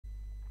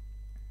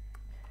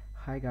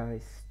Hi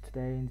guys,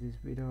 today in this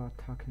video I'm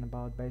talking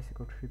about basic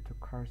of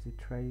cryptocurrency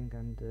trading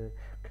and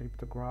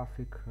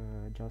cryptographic.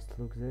 Just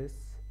look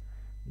this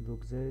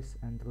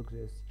and look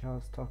this.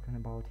 Just talking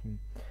about him.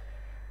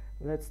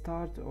 Let's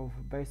start of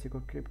basic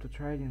of crypto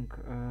trading.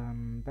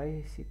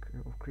 Basic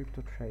of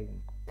crypto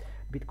trading.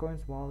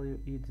 Bitcoin's value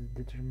is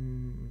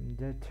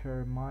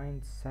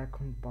determined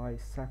second by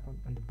second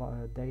and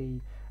by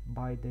day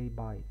by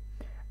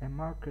a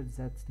market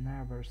that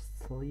never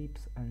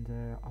sleeps and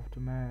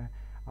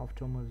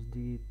autonomous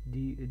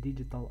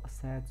digital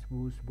assets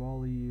whose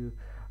value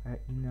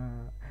in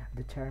a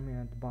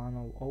determined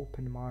banal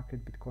open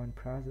market. Bitcoin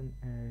present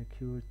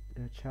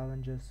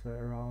challenges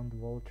around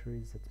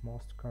volatility that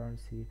most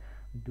currency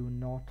do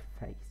not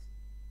face.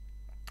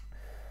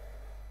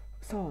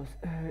 So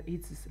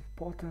it's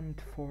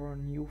important for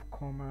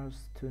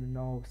newcomers to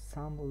know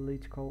some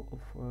little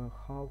of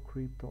how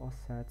crypto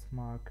assets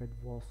market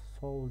was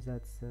so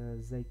that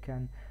they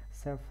can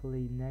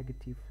safely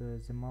negative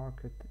the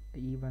market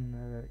even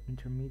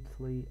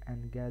intermittently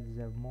and get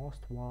the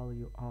most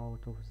value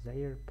out of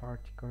their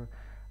particular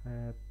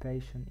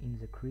passion in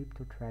the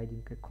crypto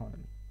trading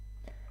economy.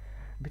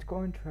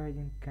 Bitcoin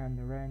trading can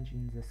range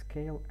in the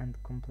scale and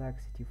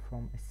complexity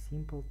from a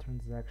simple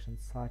transaction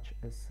such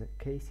as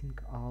casing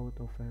out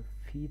of a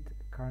fiat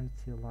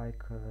currency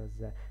like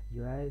the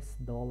US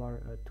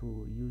dollar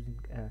to using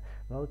a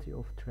variety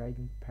of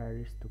trading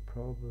pairs to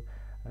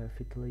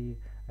profitably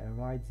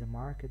ride the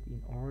market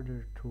in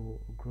order to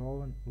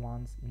grow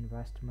one's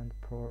investment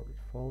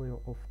portfolio.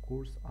 Of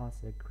course,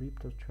 as a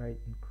crypto trade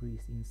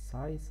increase in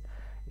size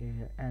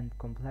and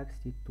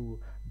complexity to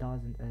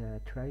dozen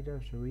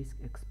traders risk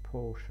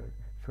exposure.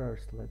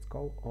 First, let's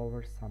go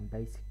over some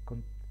basic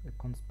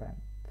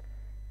concepts.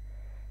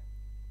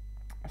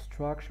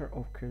 Structure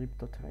of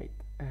crypto trade.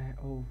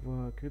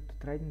 Crypto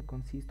trading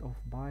consists of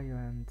buyer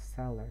and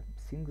seller.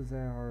 Since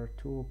there are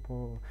two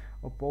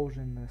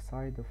opposing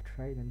sides of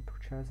trade and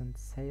purchase and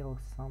sale,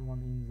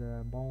 someone in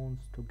the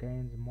bonds to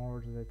gain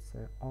more than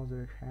the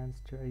other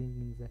hand trading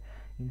in the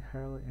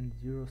inherent and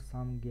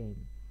zero-sum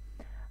game.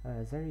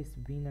 There is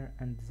winner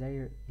and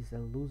there is a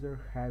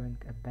loser. Having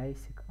a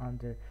basic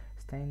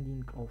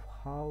understanding of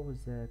how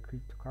the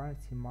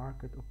cryptocurrency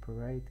market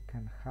operates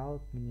can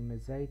help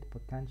minimize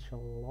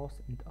potential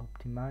loss and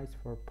optimize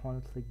for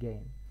opportunity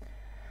gain.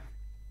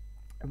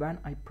 When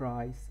a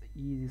price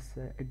is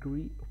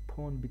agreed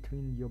upon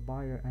between your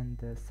buyer and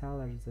the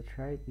seller, the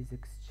trade is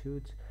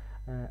executed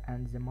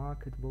and the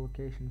market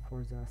valuation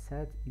for the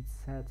asset is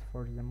set.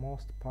 For the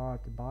most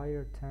part,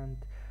 buyer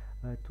tend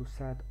to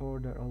set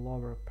order a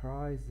lower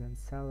price than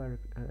seller.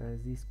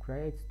 This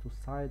creates two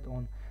sides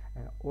on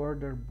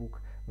order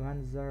book.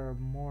 When there are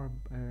more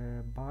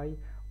buy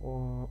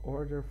or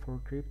order for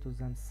crypto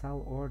than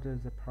sell order,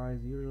 the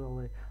price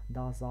usually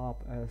does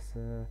up as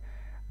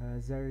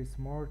there is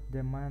more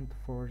demand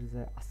for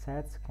the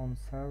assets.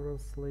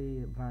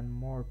 Conversely, when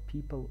more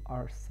people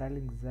are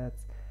selling that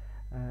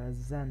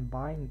than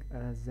buying,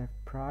 the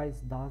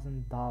price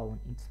doesn't down.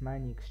 It's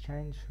many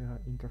exchange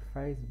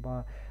interface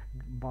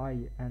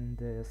buy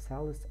and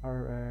sellers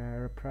are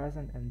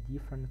represent in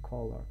different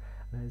color.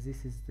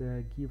 This is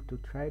the give to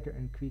trader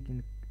and quick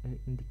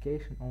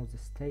indication of the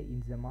state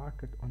in the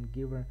market on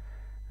given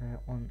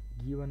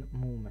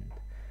moment.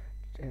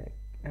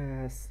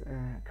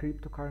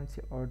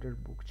 Cryptocurrency order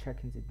book,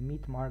 checking the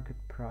mid market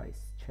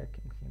price,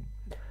 checking him.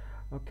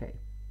 Okay.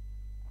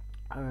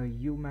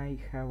 You may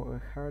have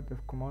heard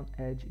of common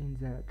edge in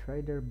the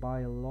trader: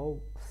 buy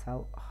low,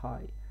 sell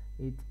high.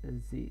 It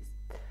is this.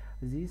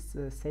 This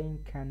saying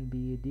can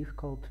be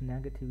difficult to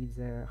negative.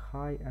 The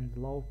high and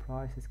low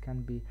prices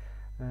can be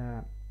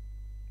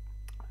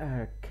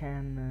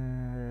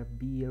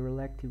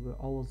relative,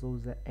 although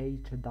the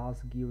H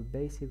does give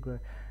basic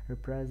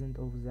represent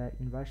of the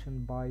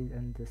investment buy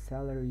and the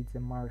seller in the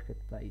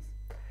marketplace.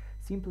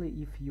 Simply,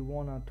 if you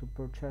wanna to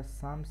purchase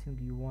something,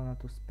 you wanna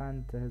to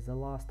spend the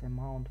last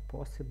amount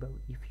possible.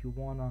 If you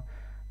wanna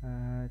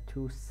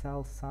to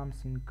sell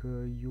something,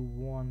 you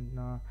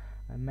wanna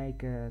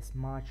make as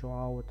much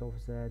out of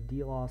the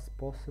deal as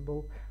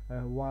possible.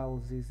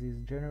 While this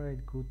is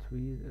generate good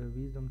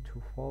wisdom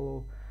to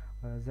follow,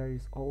 there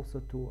is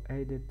also to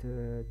added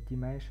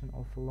dimension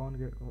of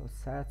longer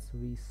assets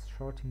with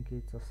shorting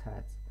its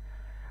assets.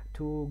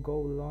 To go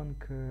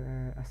long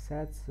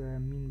assets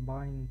mean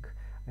buying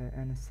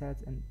an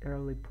asset and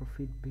early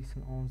profit based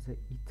on the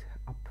it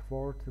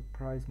upward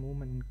price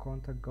movement. In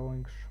contrast,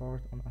 going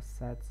short on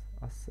assets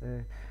as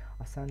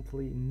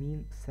essentially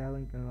mean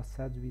selling an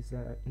asset with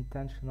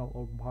intentional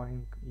of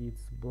buying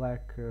its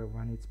black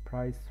when its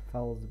price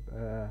falls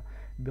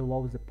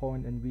below the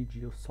point in which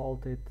you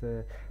sold it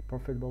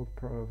profitable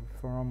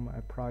from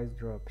a price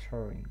drop.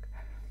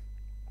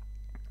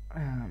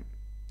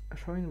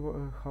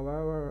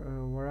 However,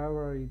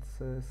 wherever it's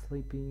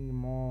sleeping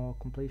more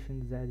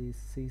completion that is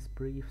sees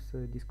briefs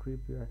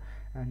descriptor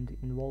and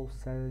involves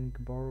selling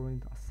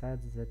borrowing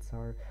assets that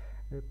are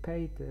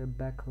paid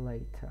back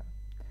later.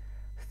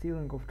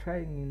 Stealing of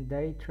trading in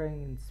day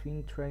trading and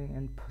swing trading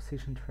and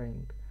position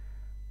trading.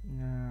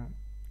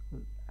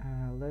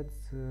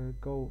 let's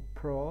go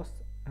pros.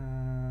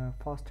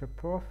 Faster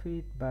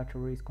profit, better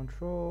risk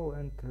control,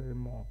 and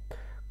more.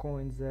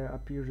 Coins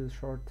appears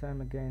short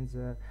term against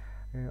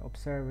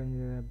observing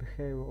the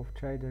behavior of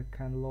trader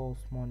can lose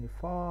money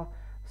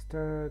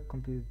faster.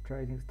 Complete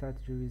trading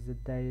strategy with the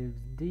day is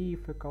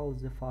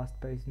difficult. The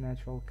fast-paced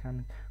natural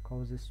can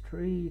cause a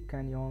streak.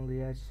 Can you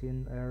only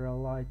achieve a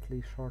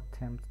relatively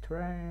short-term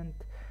trend?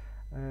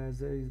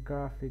 There is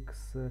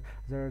graphics,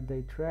 there are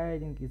day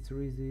trading, it's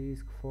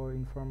risk for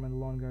informing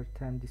longer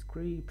term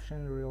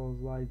description,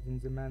 realizing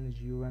the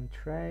manage event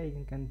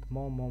trading, and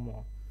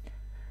more.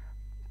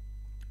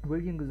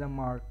 Reading the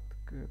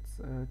markets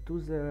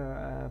to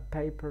the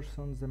papers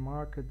on the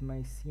market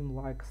may seem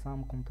like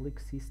some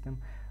complex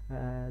system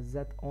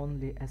that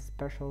only a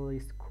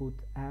specialist could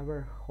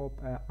ever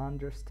hope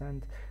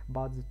understand,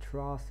 but the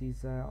truth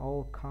is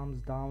all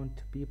comes down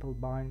to people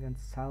buying and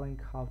selling.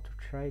 How to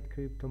trade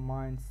crypto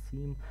might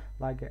seem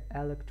like an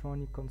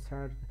electronic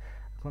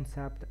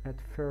concept at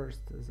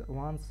first.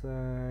 Once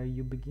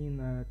you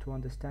begin to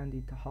understand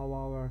it,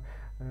 however,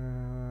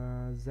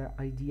 the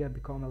idea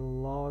become a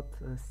lot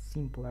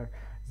simpler.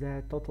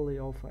 The totality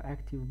of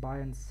active buy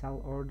and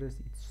sell orders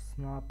is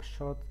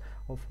snapshot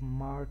of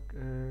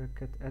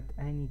market at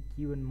any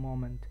given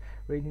moment.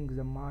 Reading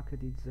the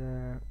market is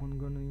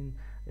ongoing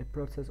a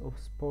process of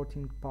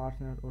spotting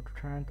partner or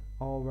trend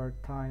over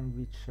time,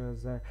 which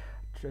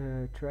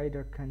the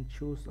trader can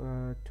choose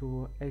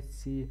to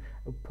see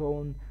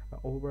upon.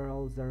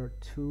 Overall, there are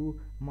two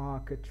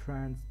market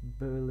trends: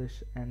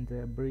 bullish and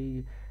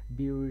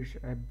bearish.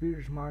 A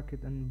bearish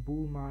market and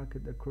bull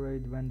market occur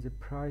when the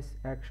price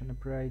action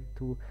operates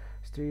to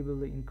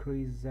stably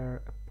increase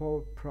their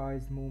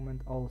price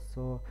movement,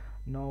 also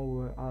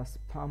known as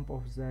pump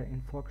of the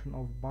inflection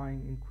of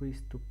buying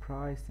increase to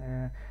price.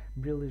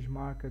 Bullish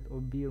market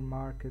or bear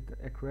market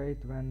occur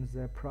when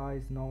the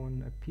price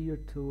known appear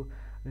to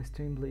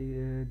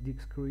extremely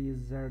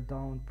decrease their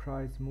down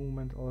price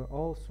movement, or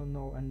also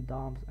known and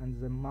dumps, and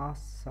the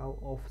mass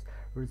sell-offs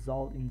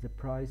result in the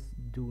price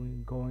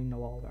going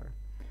lower.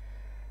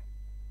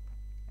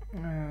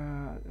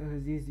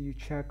 This you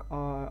check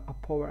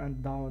up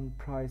and down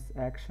price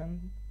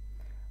action.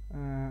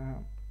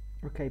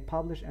 Okay,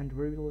 publish and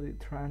reveal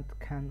trend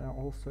can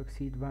also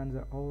exceed when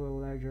the over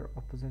ledger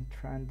opposite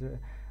trend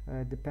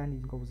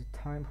depending on the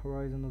time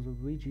horizon of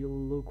which you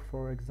look.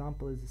 For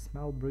example, the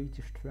small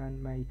British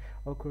trend may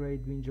occur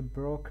when the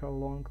broker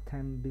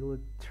long-term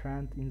bullish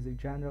trend in the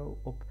general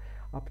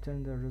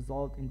upturn the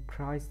result in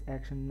price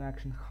action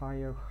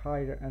higher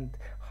and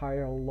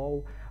higher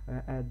low.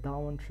 A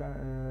down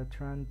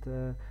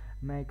trend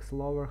makes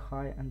lower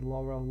high and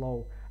lower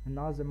low.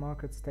 Another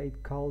market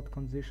state called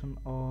condition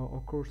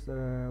occurs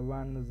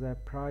when the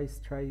price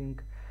trading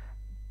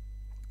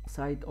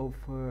side of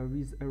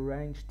with a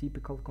range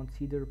typical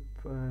consider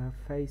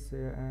phase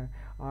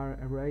are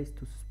raised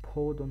to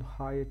spot on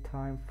higher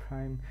time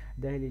frame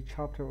daily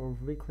chapter or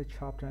weekly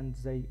chapter, and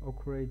they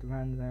occur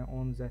when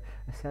on the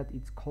set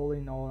it's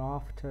calling on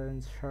after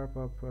and sharp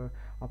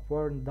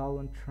upward and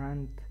down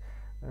trend.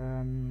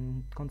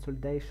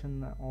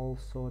 Consolidation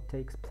also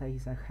takes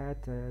place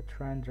ahead.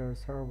 Trend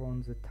reserve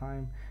on the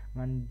time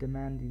when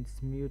demand is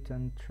smooth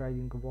and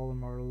trading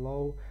volume are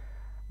low.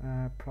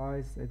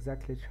 Price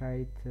exactly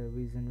trade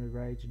within the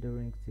range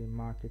during the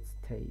market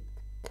state.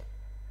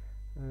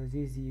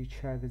 This you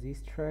check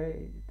this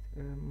trade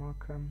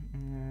marker.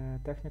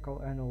 Technical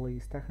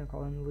analysis.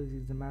 Technical analysis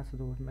is the method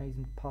of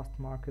measuring past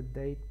market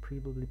date,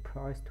 previously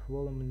priced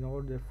volume in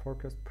order to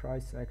forecast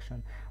price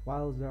action.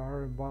 While there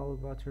are a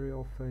variety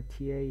of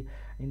TA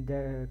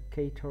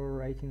indicator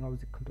rating of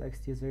the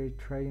complexity the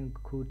trading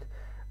could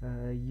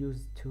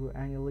used to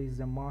analyze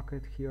the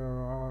market, here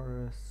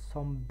are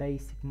some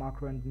basic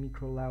macro and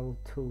micro level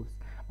tools.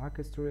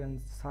 Market theory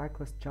and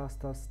cycles.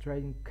 Just as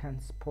trading can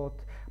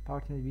spot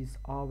partners with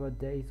over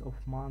days of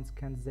months,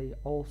 can they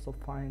also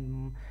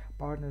find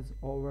partners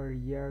over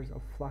years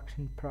of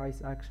fluctuating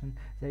price action.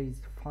 There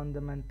is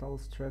fundamental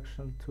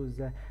structure to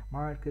the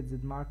market.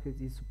 The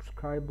market is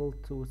subscribable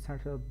to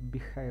certain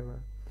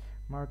behavior.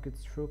 Market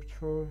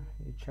structure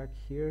you check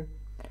here,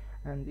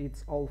 and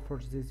it's all for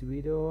this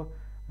video.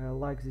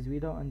 Like this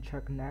video and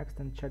check next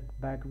and check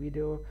back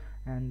video,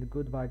 and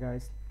goodbye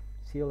guys,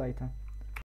 see you later.